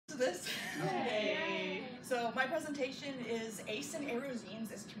this. Yay. So my presentation is Ace and Arrow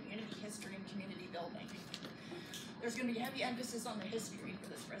Zines as community history and community building. There's going to be a heavy emphasis on the history for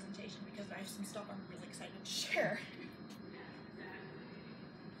this presentation because I have some stuff I'm really excited to share.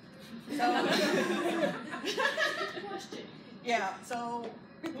 Yeah, so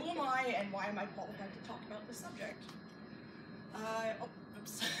who am I and why am I qualified to talk about this subject?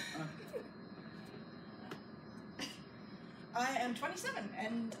 I am 27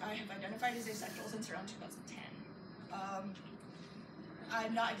 and I have identified as asexual since around 2010.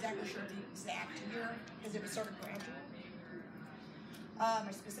 I'm not exactly sure of the exact year because it was sort of gradual.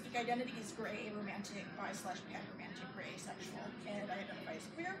 My specific identity is gray, romantic, bi/panromantic, gray, asexual, and I identify as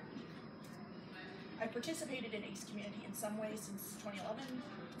queer. I've participated in ACE community in some way since 2011,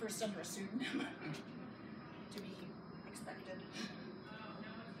 first under a pseudonym, to be expected.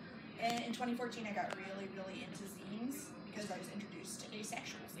 And in 2014, I got really into zines because I was introduced to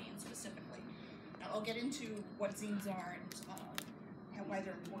asexual zines specifically. Now I'll get into what zines are and why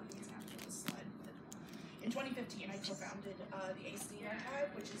they're important after this slide. In 2015, I co-founded the ACE Zine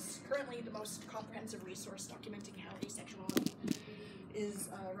Archive, which is currently the most comprehensive resource documenting how asexuality is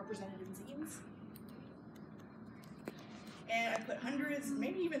represented in zines. And I put hundreds,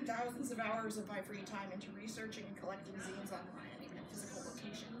 maybe even thousands of hours of my free time into researching and collecting zines online and at physical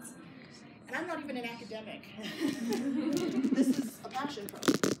locations. And I'm not even an academic. This is a passion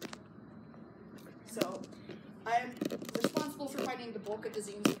project. So I'm responsible for finding the bulk of the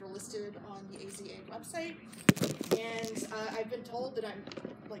zines that are listed on the AZA website. And I've been told that I'm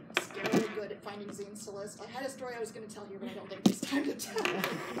like scarily good at finding zines to list. I had a story I was going to tell here, but I don't think it's time to tell.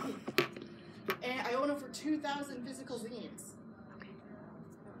 And I own over 2,000 physical zines.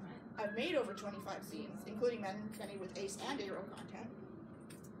 I've made over 25 zines, including many with ACE and ARO content.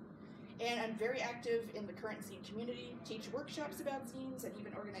 And I'm very active in the current zine community, teach workshops about zines, and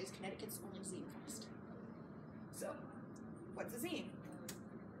even organize Connecticut's only Zine Fest. So, what's a zine?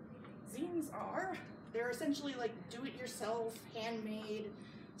 Zines they're essentially like do-it-yourself, handmade,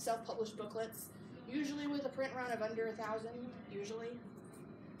 self-published booklets, usually with a print run of under 1,000, usually.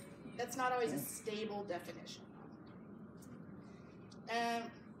 That's not always a stable definition.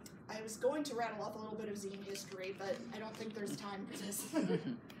 I was going to rattle off a little bit of zine history, but I don't think there's time for this.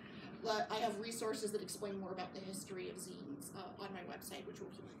 But I have resources that explain more about the history of zines on my website, which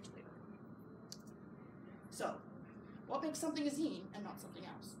we'll link to later. So, what makes something a zine and not something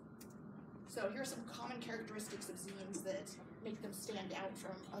else? So here are some common characteristics of zines that make them stand out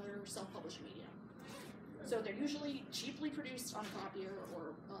from other self-published media. So they're usually cheaply produced on a copier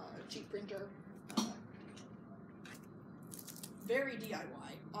or cheap printer, very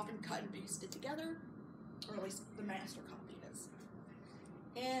DIY, often cut and pasted together, or at least the master copy is.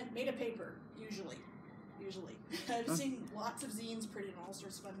 And made of paper, usually. I've seen lots of zines printed in all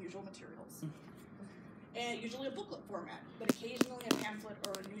sorts of unusual materials. And usually a booklet format, but occasionally a pamphlet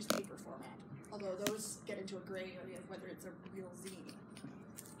or a newspaper format, although those get into a gray area of whether it's a real zine.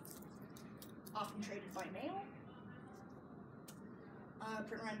 Often traded by mail.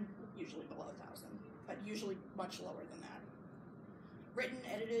 Print run usually below 1,000, but usually much lower than that. Written,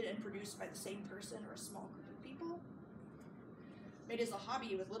 edited, and produced by the same person or a small group of people. Made as a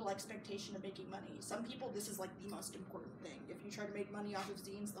hobby with little expectation of making money. Some people, this is like the most important thing. If you try to make money off of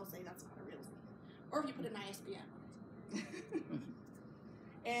zines, they'll say that's not a real zine. Or if you put an ISBN on it.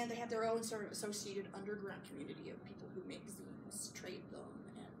 And they have their own sort of associated underground community of people who make zines, trade them,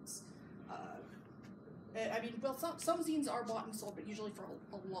 and some zines are bought and sold, but usually for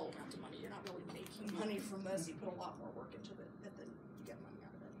a low amount of money. You're not really making money from this. You put a lot more work into it, and then you get money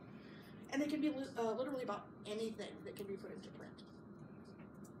out of it. And they can be literally about anything that can be put into print.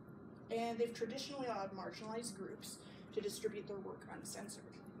 And they've traditionally allowed marginalized groups to distribute their work uncensored.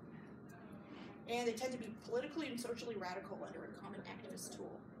 And they tend to be politically and socially radical and are a common activist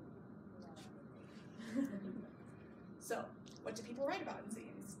tool. So, what do people write about in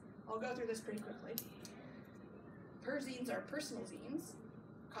zines? I'll go through this pretty quickly. Per-zines are personal zines.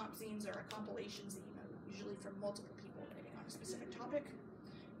 Comp zines are a compilation zine, usually from multiple people writing on a specific topic.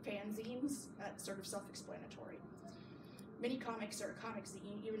 Fan zines, that's sort of self-explanatory. Mini comics are a comic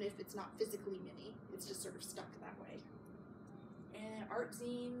zine, even if it's not physically mini, it's just sort of stuck that way. And art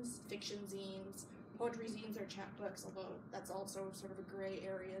zines, fiction zines, poetry zines are chapbooks, although that's also sort of a gray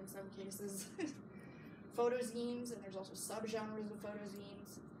area in some cases. Photo zines, and there's also subgenres of photo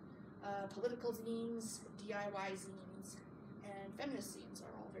zines. Political zines, DIY zines, and feminist zines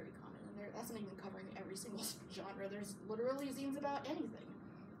are all very common. And that's not even covering every single genre. There's literally zines about anything.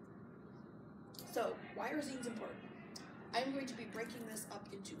 So, why are zines important? I'm going to be breaking this up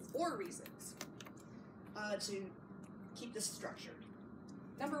into 4 reasons to keep this structured.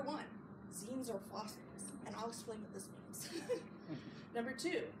 Number 1, zines are fossils, and I'll explain what this means. Number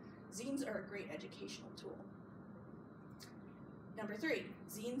 2, zines are a great educational tool. Number 3,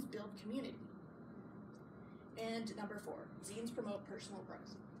 zines build community. And number 4, zines promote personal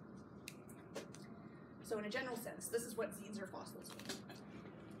growth. So in a general sense, this is what zines are fossils mean.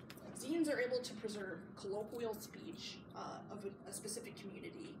 Zines are able to preserve colloquial speech of a specific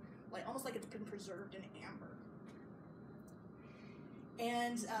community, almost like it's been preserved in amber.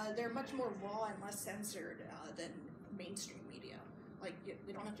 And they're much more raw and less censored than mainstream media.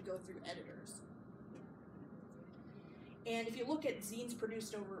 They don't have to go through editors. And if you look at zines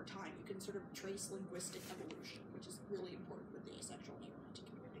produced over time, you can sort of trace linguistic evolution, which is really important with the asexual and aromantic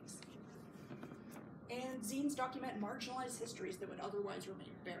communities. And zines document marginalized histories that would otherwise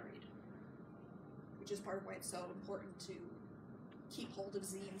remain buried, which is part of why it's so important to keep hold of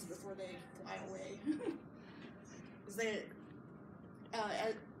zines before they fly away. Because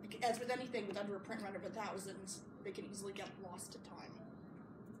as with anything with under a print run of 1,000, they can easily get lost to time.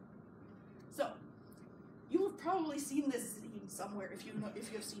 So, you have probably seen this zine somewhere. If you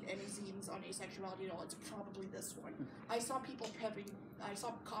have seen any zines on asexuality at all, it's probably this one. I saw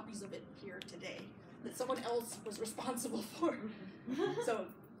copies of it here today that someone else was responsible for. So,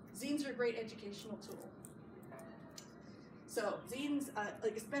 zines are a great educational tool. So, zines,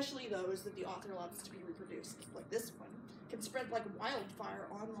 especially those that the author allows to be reproduced, like this one, can spread like wildfire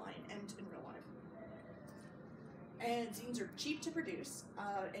online and in real life. And zines are cheap to produce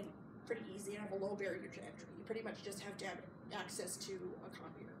and pretty easy and have a low barrier to entry. You pretty much just have to have access to a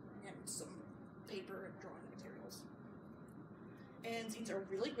copier and some paper and drawing materials. And zines are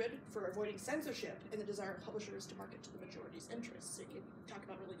really good for avoiding censorship and the desire of publishers to market to the majority's interests, so you can talk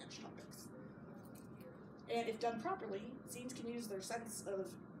about really niche topics. And if done properly, zines can use their sense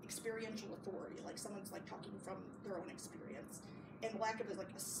of experiential authority, like someone's talking from their own experience, and lack of a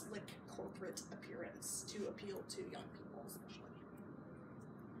slick corporate appearance to appeal to young people, especially.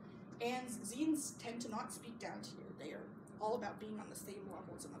 And zines tend to not speak down to you. They are all about being on the same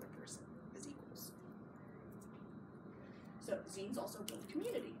level as another person, as equals. So zines also build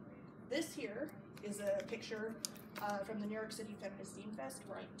community. This here is a picture from the New York City Feminist Zine Fest,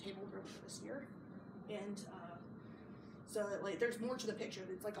 where I tabled earlier this year. And so there's more to the picture.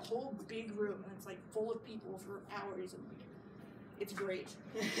 It's a whole big room, and it's full of people for hours, and it's great.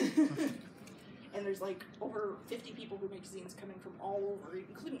 And there's over 50 people who make zines coming from all over,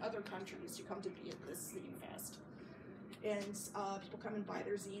 including other countries, who come to be at this zine fest. And people come and buy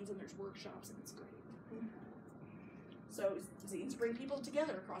their zines, and there's workshops, and it's great. So zines bring people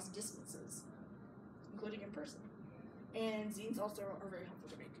together across distances, including in person. And zines also are very helpful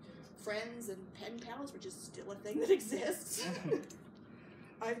to make friends and pen pals, which is still a thing that exists.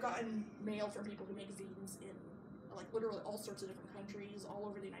 I've gotten mail from people who make zines in literally all sorts of different countries, all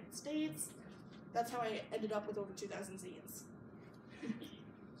over the United States. That's how I ended up with over 2,000 zines.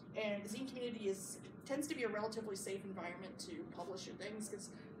 And the zine community tends to be a relatively safe environment to publish your things, because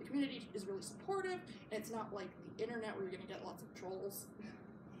the community is really supportive, and it's not like the internet where you're going to get lots of trolls.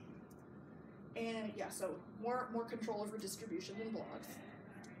 And yeah, so more control over distribution than blogs.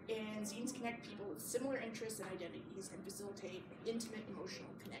 And zines connect people with similar interests and identities and facilitate intimate emotional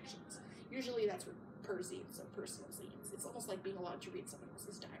connections. Usually that's per zine, so personal zines. It's almost like being allowed to read someone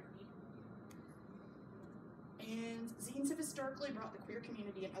else's diary. And zines have historically brought the queer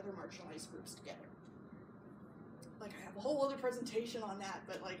community and other marginalized groups together. I have a whole other presentation on that,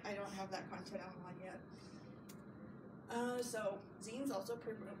 but I don't have that content online yet. So zines also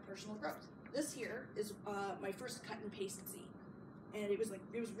promote personal growth. This here is my first cut and paste zine. And it was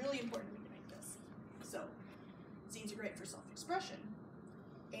really important to me to make this. So, zines are great for self-expression,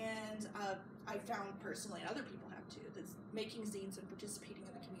 and I found personally, and other people have too, that making zines and participating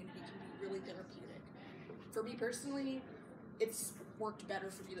in the community can be really therapeutic. For me personally, it's worked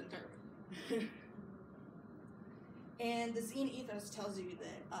better for me than therapy. And the zine ethos tells you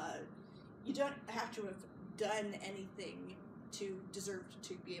that you don't have to have done anything to deserve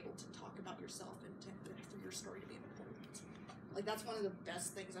to be able to talk about yourself and for your story to be important. That's one of the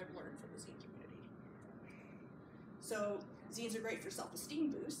best things I've learned from the zine community. So zines are great for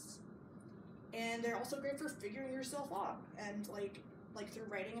self-esteem boosts, and they're also great for figuring yourself out, and through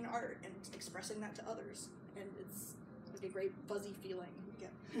writing and art and expressing that to others. And it's a great fuzzy feeling you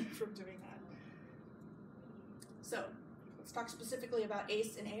get from doing that. So let's talk specifically about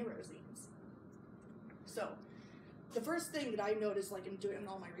ace and aro zines. So the first thing that I noticed in doing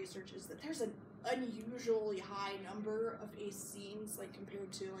all my research is that there's an unusually high number of ace zines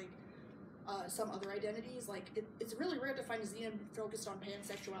compared to some other identities. It's really rare to find a zine focused on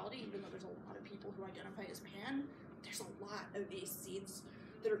pansexuality, even though there's a lot of people who identify as pan. There's a lot of ace zines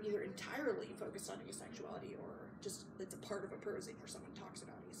that are either entirely focused on asexuality or just it's a part of a prosing where someone talks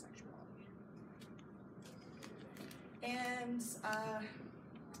about asexuality. And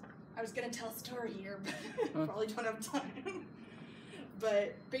I was going to tell a story here, but probably don't have time.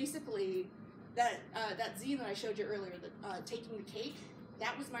 But basically, that zine that I showed you earlier, Taking the Cake,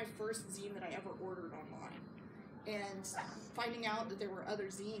 that was my first zine that I ever ordered online. And finding out that there were other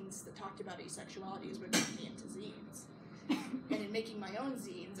zines that talked about asexuality is what got me into zines. And in making my own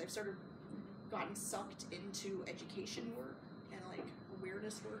zines, I've sort of gotten sucked into education work and like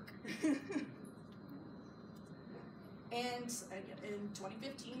awareness work. And in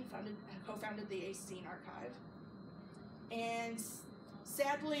 2015, co-founded the Ace Zine Archive. And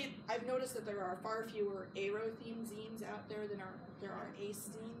sadly, I've noticed that there are far fewer Aero-themed zines out there than there are Ace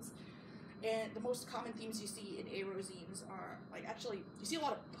zines. And the most common themes you see in Aero zines are, like, actually, you see a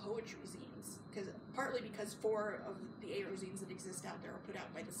lot of poetry zines, partly because 4 of the Aero zines that exist out there are put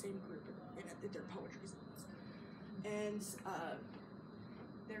out by the same group, and they're poetry zines. And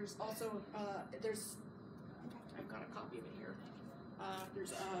there's also, I've got a copy of it here.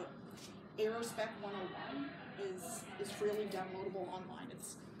 There's Aerospec 101 is freely downloadable online.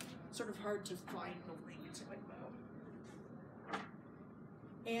 It's sort of hard to find the link to it though.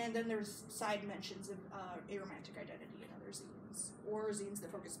 And then there's side mentions of aromantic identity and other zines, or zines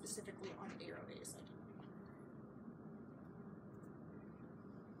that focus specifically on aero-based identity.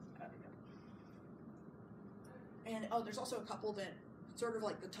 And there's also a couple that sort of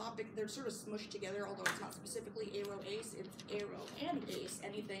like the topic, they're sort of smushed together, although it's not specifically Aero-Ace, it's Aero and Ace.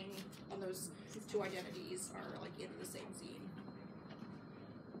 Anything on those 2 identities are like in the same zine.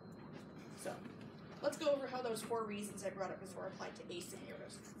 So, let's go over how those 4 reasons I brought up before apply to Ace and Aero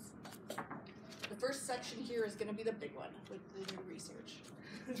zines. The first section here is going to be the big one, with the new research.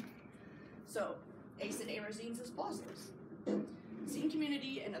 So, Ace and Aero zines as plausibles. Zine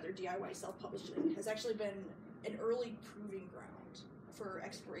community and other DIY self-publishing has actually been an early proving ground for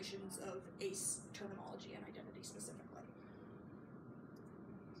explorations of Ace terminology and identity specifically.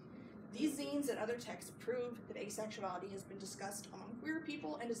 These zines and other texts prove that asexuality has been discussed among queer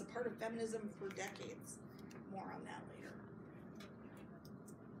people and is a part of feminism for decades. More on that later.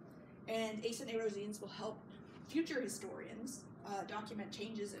 And Ace and Aero zines will help future historians document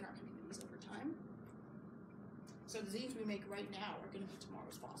changes in our communities over time. So the zines we make right now are going to be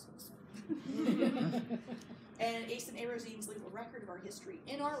tomorrow's fossils. And Ace and Aero zines leave a record of our history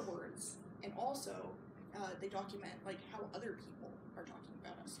in our words, and also they document like how other people are talking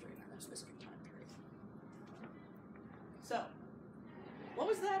about us during that specific time period. So, what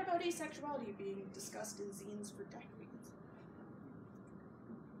was that about asexuality being discussed in zines for decades?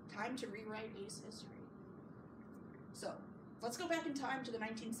 Time to rewrite Ace history. So, let's go back in time to the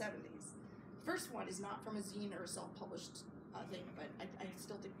 1970s. The first one is not from a zine or a self-published thing, but I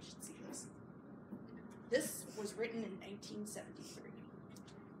still think we should see this. This was written in 1973.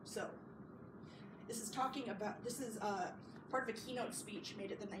 So, this is part of a keynote speech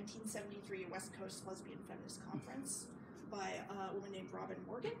made at the 1973 West Coast Lesbian Feminist Conference by a woman named Robin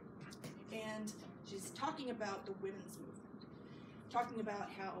Morgan. And she's talking about the women's movement. Talking about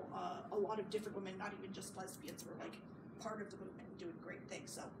how a lot of different women, not even just lesbians, were like part of the movement and doing great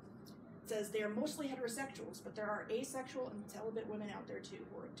things. So, it says they are mostly heterosexuals, but there are asexual and celibate women out there too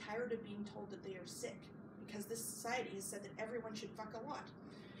who are tired of being told that they are sick, because this society has said that everyone should fuck a lot.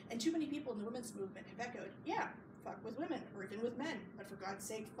 And too many people in the women's movement have echoed, yeah, fuck with women, or even with men, but for God's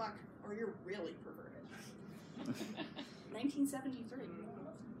sake, fuck, or you're really perverted. 1973.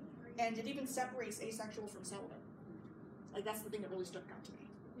 And it even separates asexual from celibate. Like, that's the thing that really stuck out to me,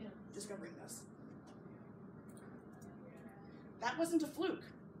 discovering this. That wasn't a fluke.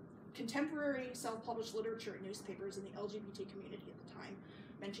 Contemporary self-published literature and newspapers in the LGBT community at the time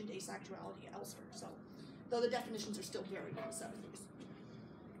mentioned asexuality elsewhere, so, though the definitions are still varied in the 70s.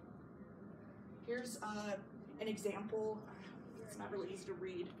 Here's an example. It's not really easy to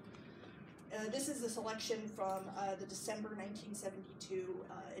read. This is a selection from the December 1972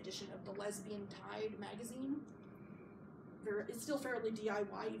 edition of the Lesbian Tide magazine. It's still fairly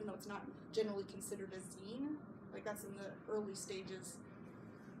DIY, even though it's not generally considered a zine. Like, that's in the early stages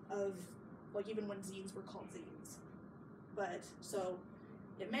of, like, even when zines were called zines. But, so,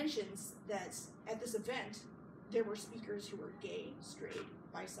 it mentions that at this event, there were speakers who were gay, straight,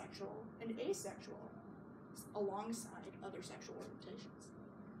 bisexual, and asexual, alongside other sexual orientations.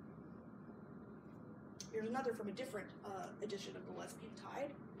 Here's another from a different edition of the Lesbian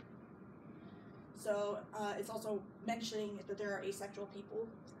Tide. So it's also mentioning that there are asexual people,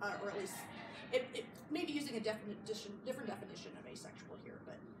 or at least it may be using a different definition of asexual here,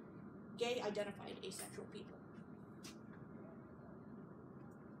 but gay identified asexual people.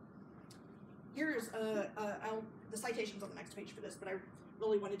 here's the citation's on the next page for this, but I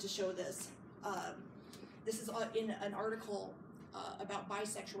really wanted to show this. This is in an article about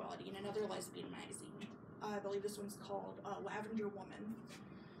bisexuality in another lesbian magazine. I believe this one's called Lavender Woman.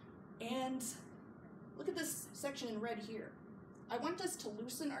 And look at this section in red here. I want us to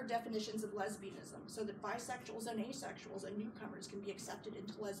loosen our definitions of lesbianism so that bisexuals and asexuals and newcomers can be accepted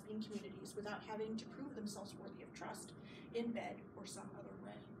into lesbian communities without having to prove themselves worthy of trust in bed or some other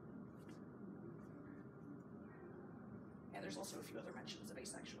way. And there's also a few other mentions of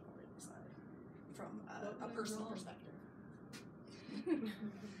asexuality from a personal perspective.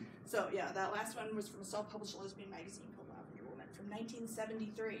 So yeah, that last one was from a self-published lesbian magazine called Lavender Woman from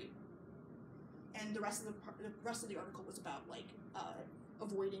 1973. And the rest of the article was about like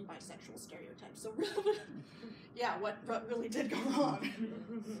avoiding bisexual stereotypes. So really, yeah, what really did go wrong.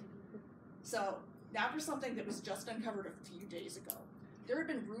 So now for something that was just uncovered a few days ago. There had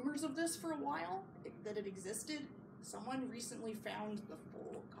been rumors of this for a while, that it existed. Someone recently found the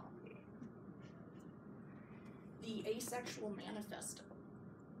full copy. The Asexual Manifesto.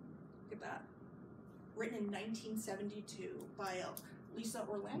 Look at that. Written in 1972 by Lisa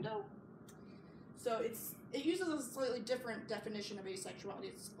Orlando. So it uses a slightly different definition of asexuality.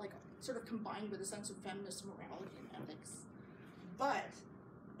 It's like sort of combined with a sense of feminist morality and ethics. But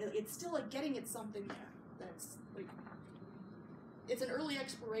it's still like getting at something there that's like, it's an early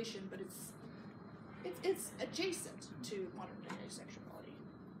exploration, but it's adjacent to modern day asexuality.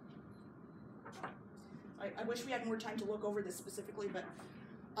 I wish we had more time to look over this specifically, but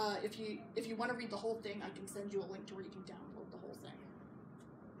if you want to read the whole thing, I can send you a link to where you can download the whole thing.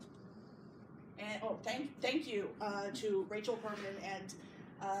 And thank you to Rachel Corman and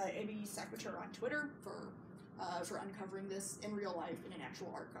Amy Secretary on Twitter for uncovering this in real life in an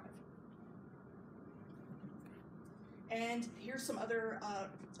actual archive. And here's some other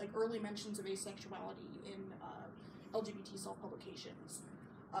like early mentions of asexuality in LGBT self-publications.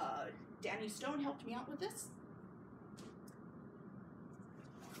 Danny Stone helped me out with this.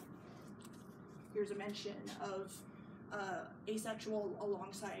 Here's a mention of asexual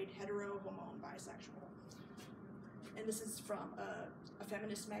alongside hetero, homo, and bisexual. And this is from a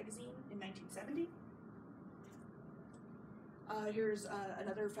feminist magazine in 1970. Here's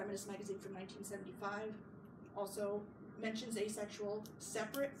another feminist magazine from 1975. Also mentions asexual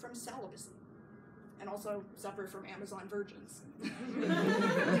separate from celibacy, and also separate from Amazon virgins.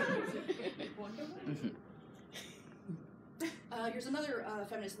 Here's another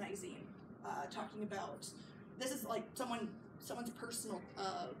feminist magazine talking about, this is like someone's personal,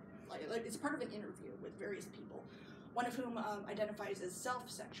 like it's part of an interview with various people, one of whom identifies as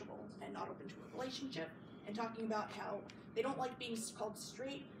self-sexual and not open to a relationship, and talking about how they don't like being called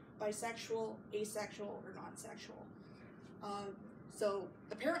straight, bisexual, asexual, or non-sexual. So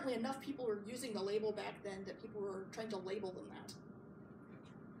apparently enough people were using the label back then that people were trying to label them that.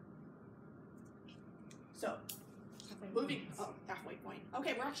 So, halfway point.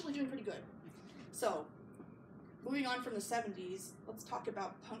 Okay, we're actually doing pretty good. So, moving on from the 70s, let's talk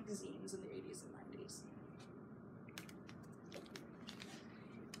about punk zines in the 80s and 90s.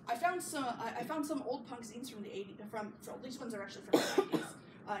 I found some old punk zines from the 80s, these ones are actually from the 90s.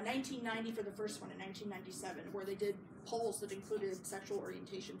 1990 for the first one, and 1997, where they did polls that included sexual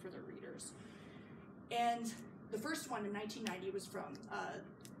orientation for their readers. And the first one in 1990 was from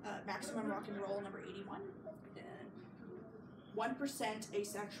Maximum Rock and Roll number 81, and 1%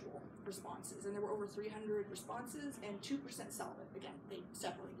 asexual responses, and there were over 300 responses, and 2% celibate. Again, they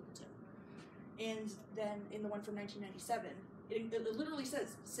separated the two. And then in the one from 1997, it literally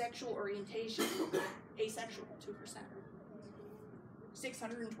says sexual orientation, asexual, 2%.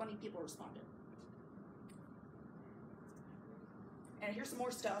 620 people responded. And here's some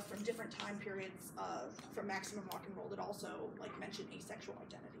more stuff from different time periods from Maximum Rock and Roll that also like mention asexual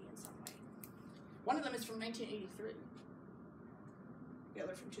identity in some way. One of them is from 1983. The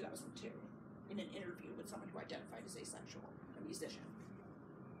other from 2002, in an interview with someone who identified as asexual, a musician.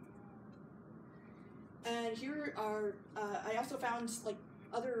 And here are, I also found like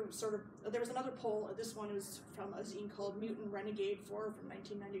other sort of, there was another poll, this one was from a zine called Mutant Renegade 4 from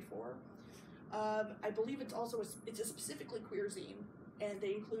 1994. I believe it's a specifically queer zine, and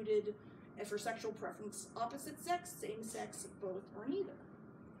they included, for sexual preference, opposite sex, same sex, both, or neither.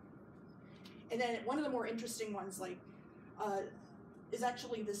 And then one of the more interesting ones, like, is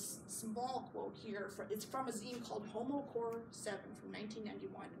actually this small quote here. It's from a zine called Homocore 7 from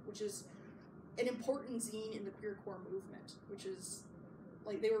 1991, which is an important zine in the queercore movement, which is,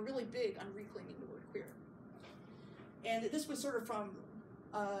 like, they were really big on reclaiming the word queer. And this was sort of from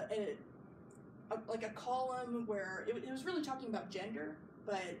like a column where it was really talking about gender,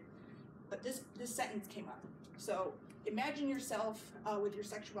 but but this sentence came up. So imagine yourself with your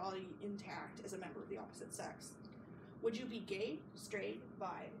sexuality intact as a member of the opposite sex. Would you be gay, straight,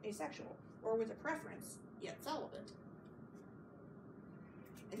 bi, asexual, or with a preference, yet celibate?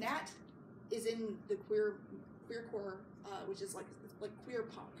 And that is in the queercore, which is like queer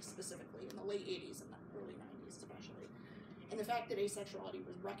punk specifically in the late 80s and the early 90s especially. And the fact that asexuality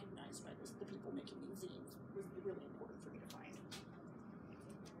was recognized by the people making these zines was really important for me to find.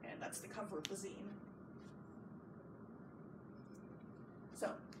 And that's the cover of the zine.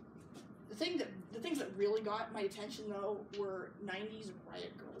 So the things that really got my attention though were 90s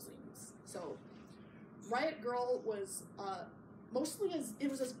Riot Girl zines. So Riot Girl was it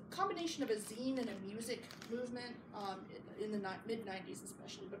was a combination of a zine and a music movement in the mid-90s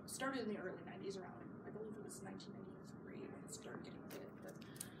especially, but started in the early 90s around, I believe it was 1993 when it started getting big.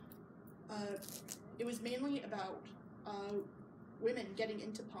 But it was mainly about women getting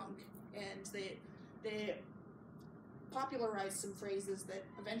into punk, and they popularized some phrases that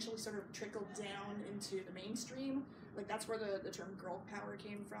eventually sort of trickled down into the mainstream. Like that's where the term girl power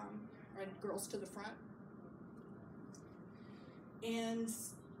came from, and girls to the front. And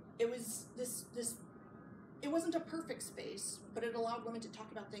it was it wasn't a perfect space, but it allowed women to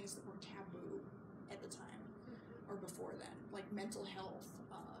talk about things that were taboo at the time or before then, like mental health,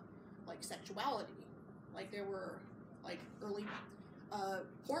 like sexuality. Like there were like early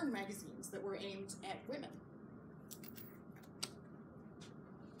porn magazines that were aimed at women.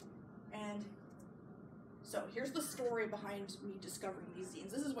 And so here's the story behind me discovering these zines.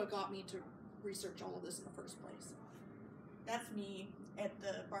 This is what got me to research all of this in the first place. That's me at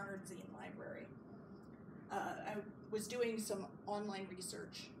the Barnard Zine Library. I was doing some online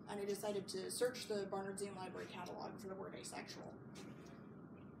research, and I decided to search the Barnard Zine Library catalog for the word asexual.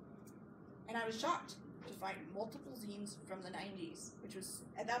 And I was shocked to find multiple zines from the 90s, which was,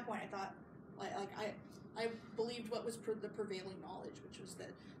 at that point, I thought, I believed what was the prevailing knowledge, which was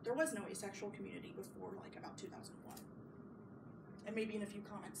that there was no asexual community before, like, about 2001. And maybe in a few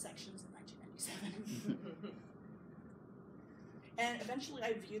comment sections in 1997. And eventually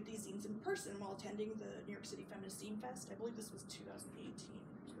I viewed these zines in person while attending the New York City Feminist Zine Fest. I believe this was 2018,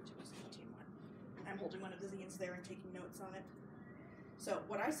 or 2018 one. And I'm holding one of the zines there and taking notes on it. So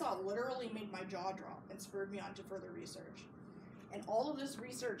what I saw literally made my jaw drop and spurred me on to further research. And all of this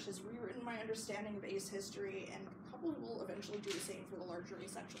research has rewritten my understanding of ace history and probably will eventually do the same for the larger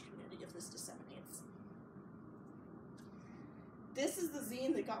asexual community if this disseminates. This is the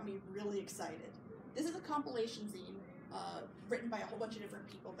zine that got me really excited. This is a compilation zine written by a whole bunch of different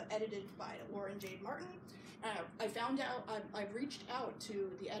people, but edited by Lauren Jade Martin. I reached out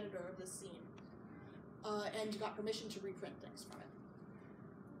to the editor of this zine and got permission to reprint things from it.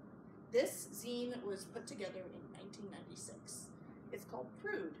 This zine was put together in 1996. It's called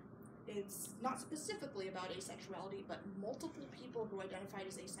Prude. It's not specifically about asexuality, but multiple people who identified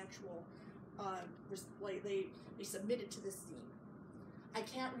as asexual, they submitted to this zine. I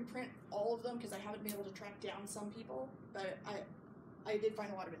can't reprint all of them because I haven't been able to track down some people, but I did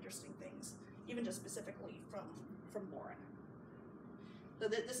find a lot of interesting things, even just specifically from Lauren. So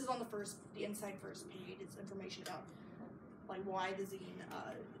this is on the inside first page. It's information about like why the zine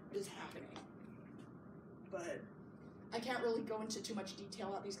is happening. But I can't really go into too much detail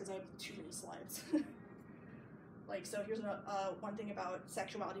about these because I have too many slides. Like, so here's one thing about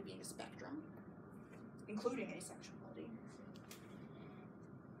sexuality being a spectrum, including asexuality.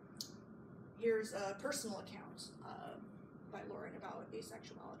 Here's a personal account by Lauren about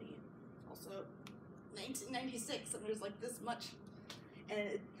asexuality. Also 1996, and there's like this much,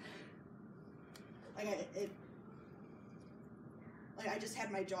 and I just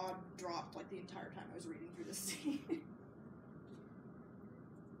had my jaw dropped like the entire time I was reading through this scene.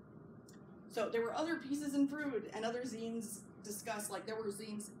 So there were other pieces in Prude and other zines discussed, like there were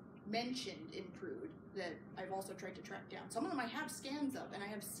zines mentioned in Prude that I've also tried to track down. Some of them I have scans of, and I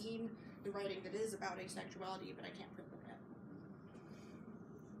have seen the writing that is about asexuality, but I can't print them yet.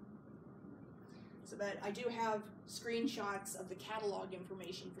 So that I do have screenshots of the catalog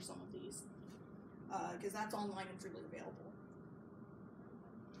information for some of these, because that's online and freely available.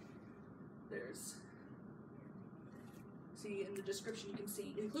 See in the description you can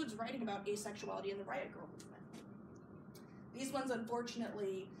see, it includes writing about asexuality and the Riot Girl movement. These ones,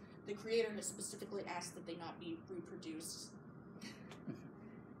 unfortunately, the creator has specifically asked that they not be reproduced.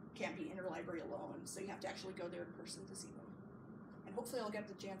 Can't be interlibrary alone, so you have to actually go there in person to see them. And hopefully I'll get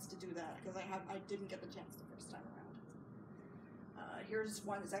the chance to do that, because I didn't get the chance the first time around. Here's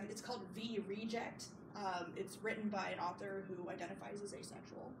one, it's called V Reject. It's written by an author who identifies as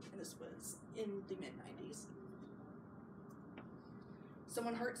asexual, and this was in the mid-90s.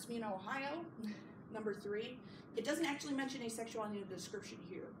 Someone Hurts Me in Ohio, number 3. It doesn't actually mention asexuality in the description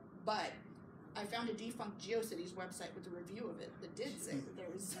here, but I found a defunct GeoCities website with a review of it that did say that there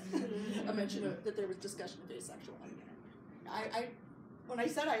was a mention of that there was discussion of asexuality in it. When I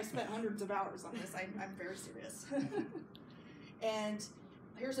said I spent hundreds of hours on this, I'm very serious. And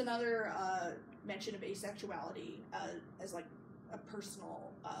here's another mention of asexuality as like a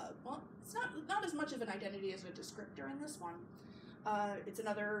personal, well, it's not as much of an identity as a descriptor in this one. It's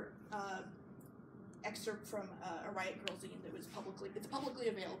another excerpt from a Riot Girl zine that was publicly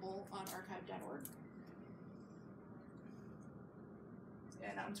available on archive.org.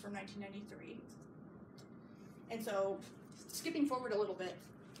 And that one's from 1993. And so, skipping forward a little bit,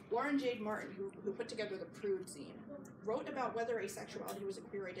 Lauren Jade Martin, who put together the Prude zine, wrote about whether asexuality was a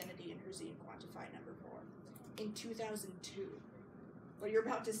queer identity in her zine Quantify number 4 in 2002. What you're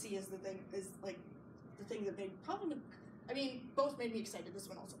about to see is the thing that made both made me excited. This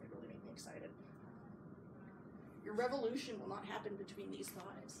one also really made me excited. Your revolution will not happen between these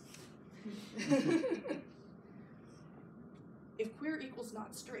thighs. If queer equals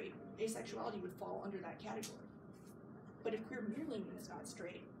not straight, asexuality would fall under that category. But if queer merely means not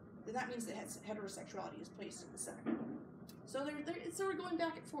straight, then that means that heterosexuality is placed in the center. So it's sort of going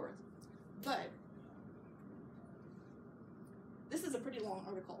back and forth. But this is a pretty long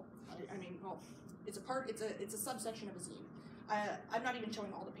article. It's a subsection of a zine. I'm not even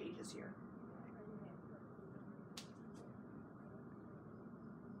showing all the pages here.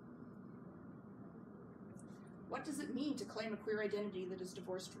 What does it mean to claim a queer identity that is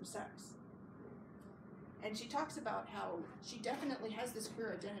divorced from sex? And she talks about how she definitely has this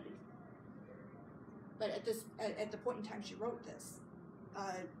queer identity. But at the point in time she wrote this,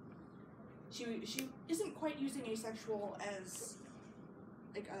 she isn't quite using asexual as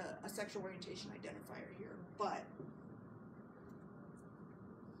like a sexual orientation identifier here, but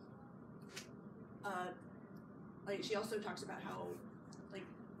like she also talks about how like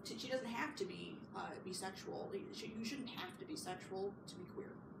she doesn't have to be bisexual. You shouldn't have to be sexual to be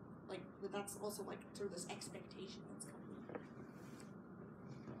queer. Like, but that's also like sort of this expectation that's coming.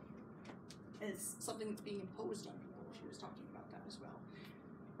 And it's something that's being imposed on people. She was talking about that as well.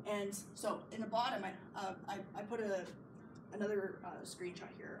 And so in the bottom, I put another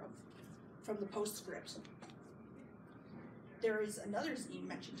screenshot here from the postscript. There is another zine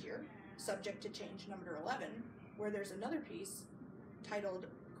mentioned here, Subject to Change number 11, where there's another piece titled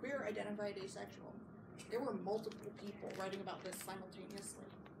Queer Identified Asexual. There were multiple people writing about this simultaneously.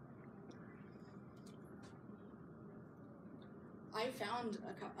 I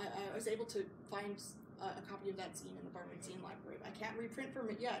was able to find a copy of that zine in the Barnard Zine Library. I can't reprint from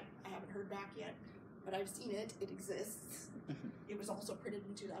it yet. I haven't heard back yet, but I've seen it. It exists. It was also printed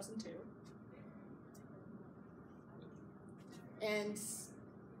in 2002. And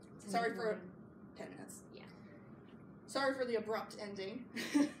sorry for 10 minutes. Yeah. Sorry for the abrupt ending,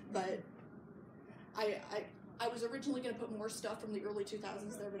 but I was originally going to put more stuff from the early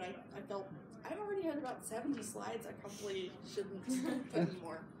 2000s there, but I felt I've already had about 70 slides. I probably shouldn't put any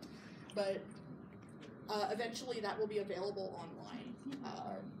more. But eventually that will be available online.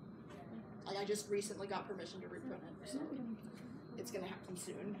 I just recently got permission to reprint it, so it's going to happen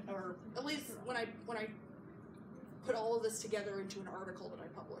soon. Or at least when I put all of this together into an article that I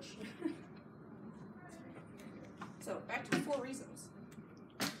publish. So back to the 4 reasons.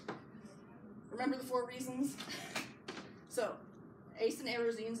 Remember the 4 reasons? So, ACE and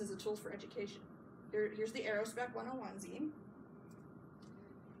Aero zines is a tool for education. Here's the Aerospec 101 zine.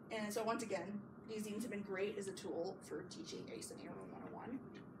 And so once again, these zines have been great as a tool for teaching ACE and Aero 101.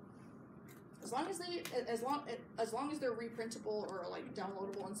 As long as they're reprintable or like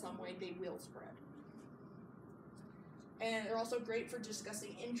downloadable in some way, they will spread. And they're also great for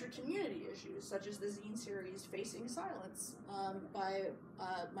discussing intra-community issues, such as the zine series Facing Silence by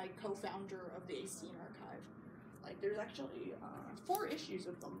my co-founder of the ACE Zine Archive. Like, there's actually 4 issues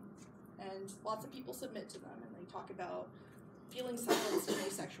of them, and lots of people submit to them, and they talk about feeling silenced in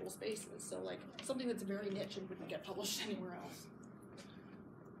asexual spaces. So, like, something that's very niche and wouldn't get published anywhere else.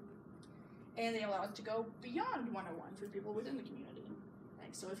 And they allow us to go beyond 101 for people within the community.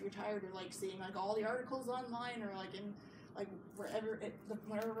 Like, so if you're tired of like seeing like all the articles online or like in like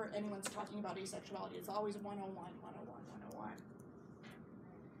wherever anyone's talking about asexuality, it's always 101, 101, 101.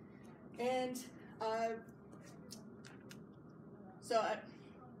 And so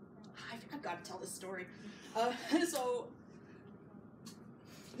I've got to tell this story. So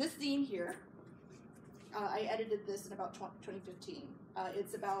this zine here, I edited this in about 2015.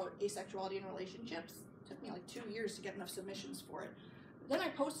 It's about asexuality in relationships. It took me like 2 years to get enough submissions for it. Then I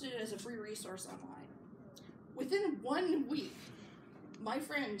posted it as a free resource online. Within 1 week, my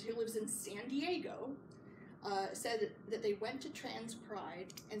friend who lives in San Diego said that they went to Trans Pride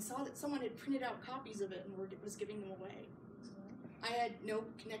and saw that someone had printed out copies of it and was giving them away. I had no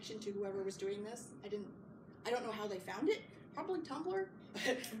connection to whoever was doing this. I don't know how they found it. Probably Tumblr.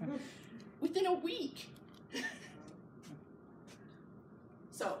 Within a week.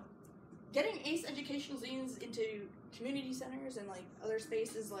 So, getting ACE educational zines into community centers and like other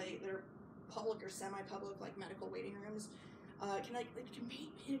spaces, like they're public or semi-public, like medical waiting rooms,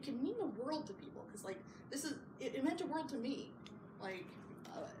 it can mean the world to people. Because like it meant a world to me. Like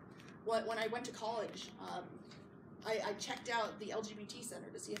when I went to college, I checked out the LGBT center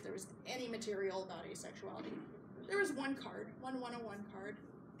to see if there was any material about asexuality. There was one card, one 101 card.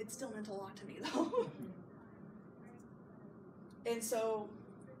 It still meant a lot to me though. And so,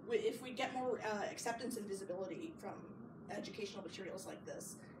 if we get more acceptance and visibility from educational materials like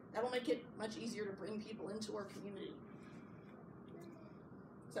this, that will make it much easier to bring people into our community.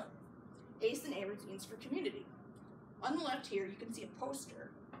 So, ACE and ARA zines for community. On the left here, you can see a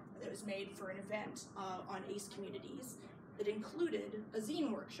poster that was made for an event on ACE communities that included a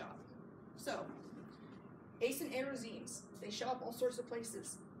zine workshop. So, ACE and ARA zines, they show up all sorts of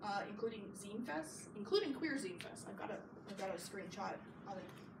places, including Zine Fest, including Queer Zine Fest. I've got a screenshot on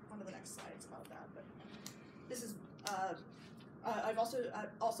one of the next slides about that. But this is I've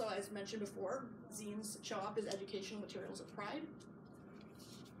also, as mentioned before, zines show up as educational materials at Pride.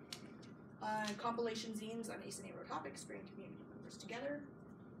 Compilation zines on ACE and ARO topics bring community members together.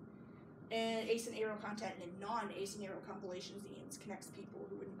 And ACE and ARO content in non-ACE and ARO compilation zines connects people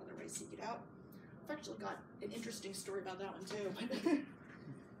who wouldn't otherwise seek it out. I've actually got an interesting story about that one too.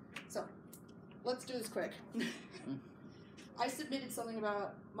 So, let's do this quick. I submitted something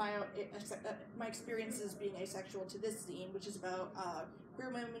about my experiences being asexual to this zine, which is about queer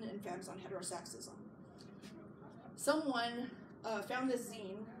women and femmes on heterosexism. Someone found this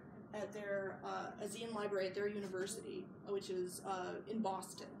zine at a zine library at their university, which is in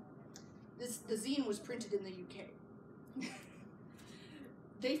Boston. The zine was printed in the UK.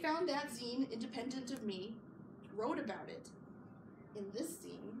 They found that zine independent of me, wrote about it in this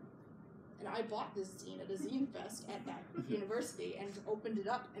zine, and I bought this zine at a Zine Fest at that university and opened it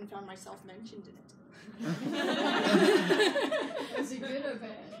up and found myself mentioned in it. Was it good or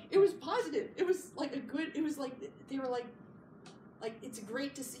bad? It was positive. It was like they were like it's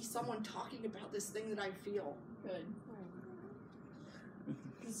great to see someone talking about this thing that I feel. Good.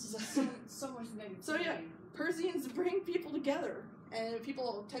 This is so much negativity. So yeah, zines bring people together, and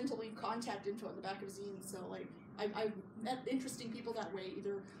people tend to leave contact info on the back of zines. So like, I've met interesting people that way,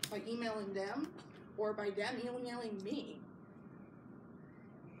 either by emailing them or by them emailing me.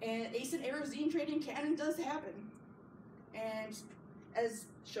 And ACE and ARO zine trading can and does happen. And as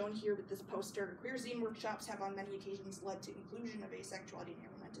shown here with this poster, queer zine workshops have on many occasions led to inclusion of asexuality and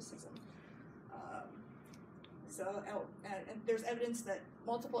aromanticism. And there's evidence that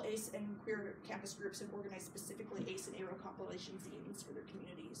multiple ACE and queer campus groups have organized specifically ACE and ARO compilation zines for their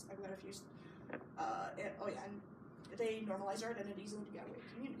communities. I've got a few, and they normalize our identities in the DIY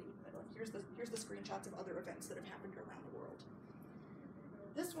community. But here's the screenshots of other events that have happened around the world.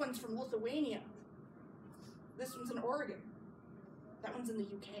 This one's from Lithuania. This one's in Oregon. That one's in the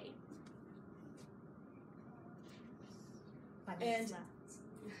UK. And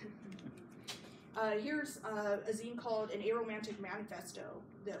here's a zine called An Aromantic Manifesto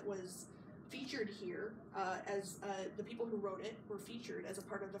that was featured here as the people who wrote it were featured as a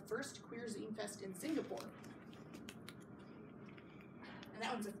part of the first Queer Zine Fest in Singapore. And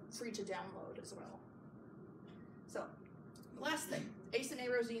that one's free to download as well. So, the last thing, ACE and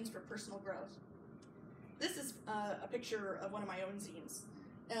ARO zines for personal growth. This is a picture of one of my own zines,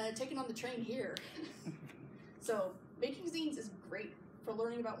 taken on the train here. So, making zines is great for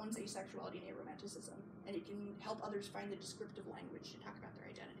learning about one's asexuality and aromanticism, and it can help others find the descriptive language to talk about their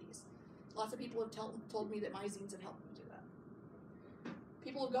identities. Lots of people have told me that my zines have helped them do that.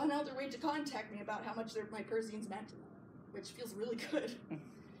 People have gone out their way to contact me about how much my queer zines meant to them, which feels really good.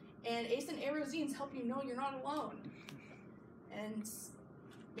 And ACE and ARO zines help you know you're not alone. And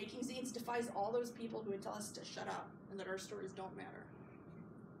making zines defies all those people who would tell us to shut up and that our stories don't matter.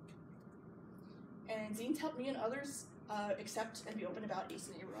 And zines help me and others accept and be open about ACE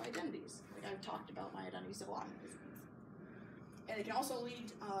and ARO identities. Like I've talked about my identities a lot in my zines. And it can also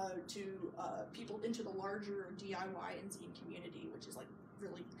lead to people into the larger DIY and zine community, which is like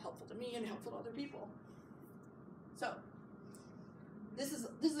really helpful to me and helpful to other people. So, this is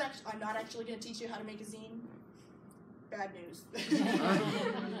actually, I'm not actually going to teach you how to make a zine. Bad news.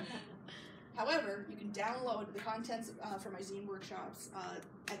 However, you can download the contents for my zine workshops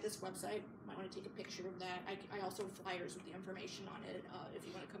at this website. Might want to take a picture of that. I also have flyers with the information on it if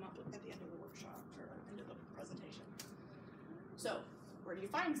you want to come up with at the end of the workshop or end of the presentation. So, where do you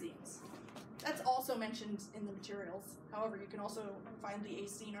find zines? That's also mentioned in the materials. However, you can also find the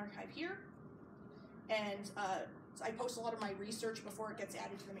Zine archive here. And I post a lot of my research before it gets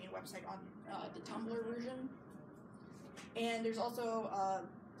added to the main website on the Tumblr version. And there's also,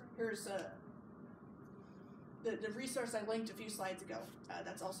 here's the resource I linked a few slides ago.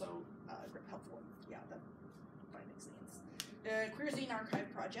 That's also helpful. Yeah, finding zines. The Queer Zine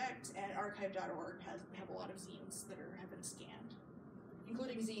Archive Project and archive.org have a lot of zines that have been scanned,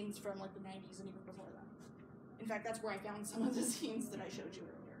 including zines from like the 90s and even before that. In fact, that's where I found some of the zines that I showed you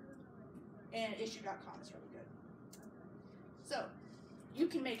earlier. And issue.com is really good. So, you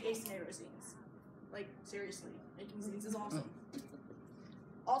can make ace and arrow zines. Like, seriously, making zines is awesome.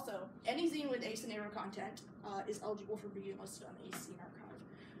 Also, any zine with ace and arrow content is eligible for being listed on the Ace Zine Archive.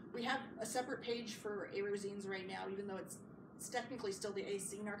 We have a separate page for arrow zines right now, even though it's technically still the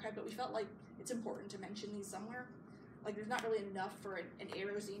Ace Zine Archive, but we felt like it's important to mention these somewhere. Like, there's not really enough for an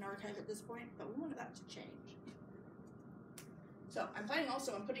arrow zine archive at this point, but we wanted that to change. So, I'm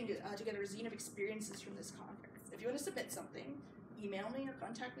putting together a zine of experiences from this conference. If you want to submit something, email me or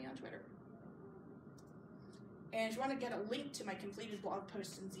contact me on Twitter. And if you want to get a link to my completed blog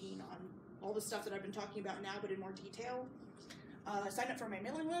post and zine on all the stuff that I've been talking about now, but in more detail, sign up for my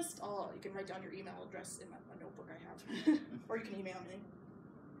mailing list. You can write down your email address in a notebook I have, or you can email me.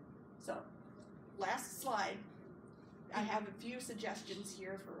 So, last slide. I have a few suggestions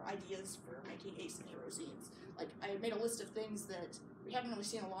here for ideas for making ace and arrow zines. Like, I made a list of things that we haven't really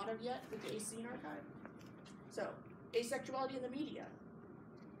seen a lot of yet with the Ace Zine Archive. So, asexuality in the media,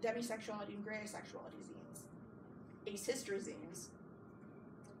 demisexuality and gray asexuality zines, ace history zines,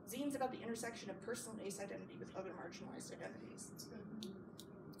 zines about the intersection of personal ace identity with other marginalized identities,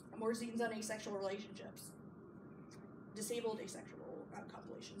 more zines on asexual relationships, disabled asexual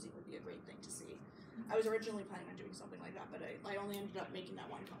compilation zine would be a great thing to see. I was originally planning on doing something like that, but I only ended up making that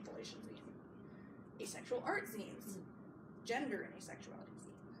one compilation zine. Asexual art zines, gender and asexuality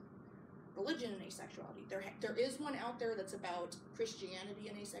zine, religion and asexuality. There is one out there that's about Christianity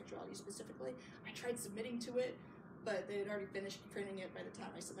and asexuality specifically. I tried submitting to it, but they had already finished printing it by the time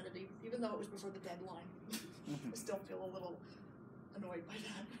I submitted it, even though it was before the deadline. I still feel a little annoyed by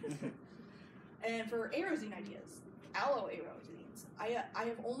that. And for arrow zine ideas, aloe arrow zines. I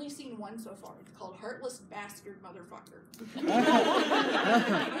have only seen one so far. It's called Heartless Bastard Motherfucker.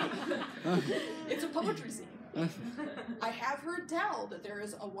 It's a poetry zine. I have heard tell that there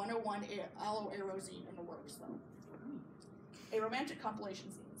is a 101 aloe arrow zine in the works, though. A romantic compilation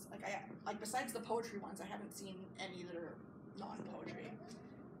zines. Like besides the poetry ones, I haven't seen any that are non-poetry.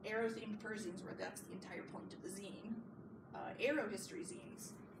 Arrow-themed perzines, where that's the entire point of the zine. Arrow history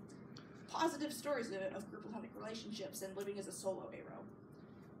zines. Positive stories of group platonic relationships and living as a solo arrow.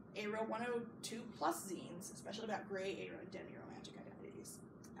 Arrow 102 plus zines, especially about gray arrow and demi-romantic identities.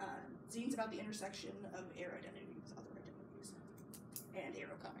 Zines about the intersection of arrow identity with other identities. And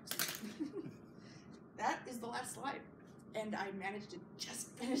arrow comics. That is the last slide. And I managed to just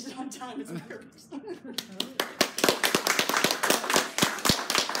finish it on time, as a matter of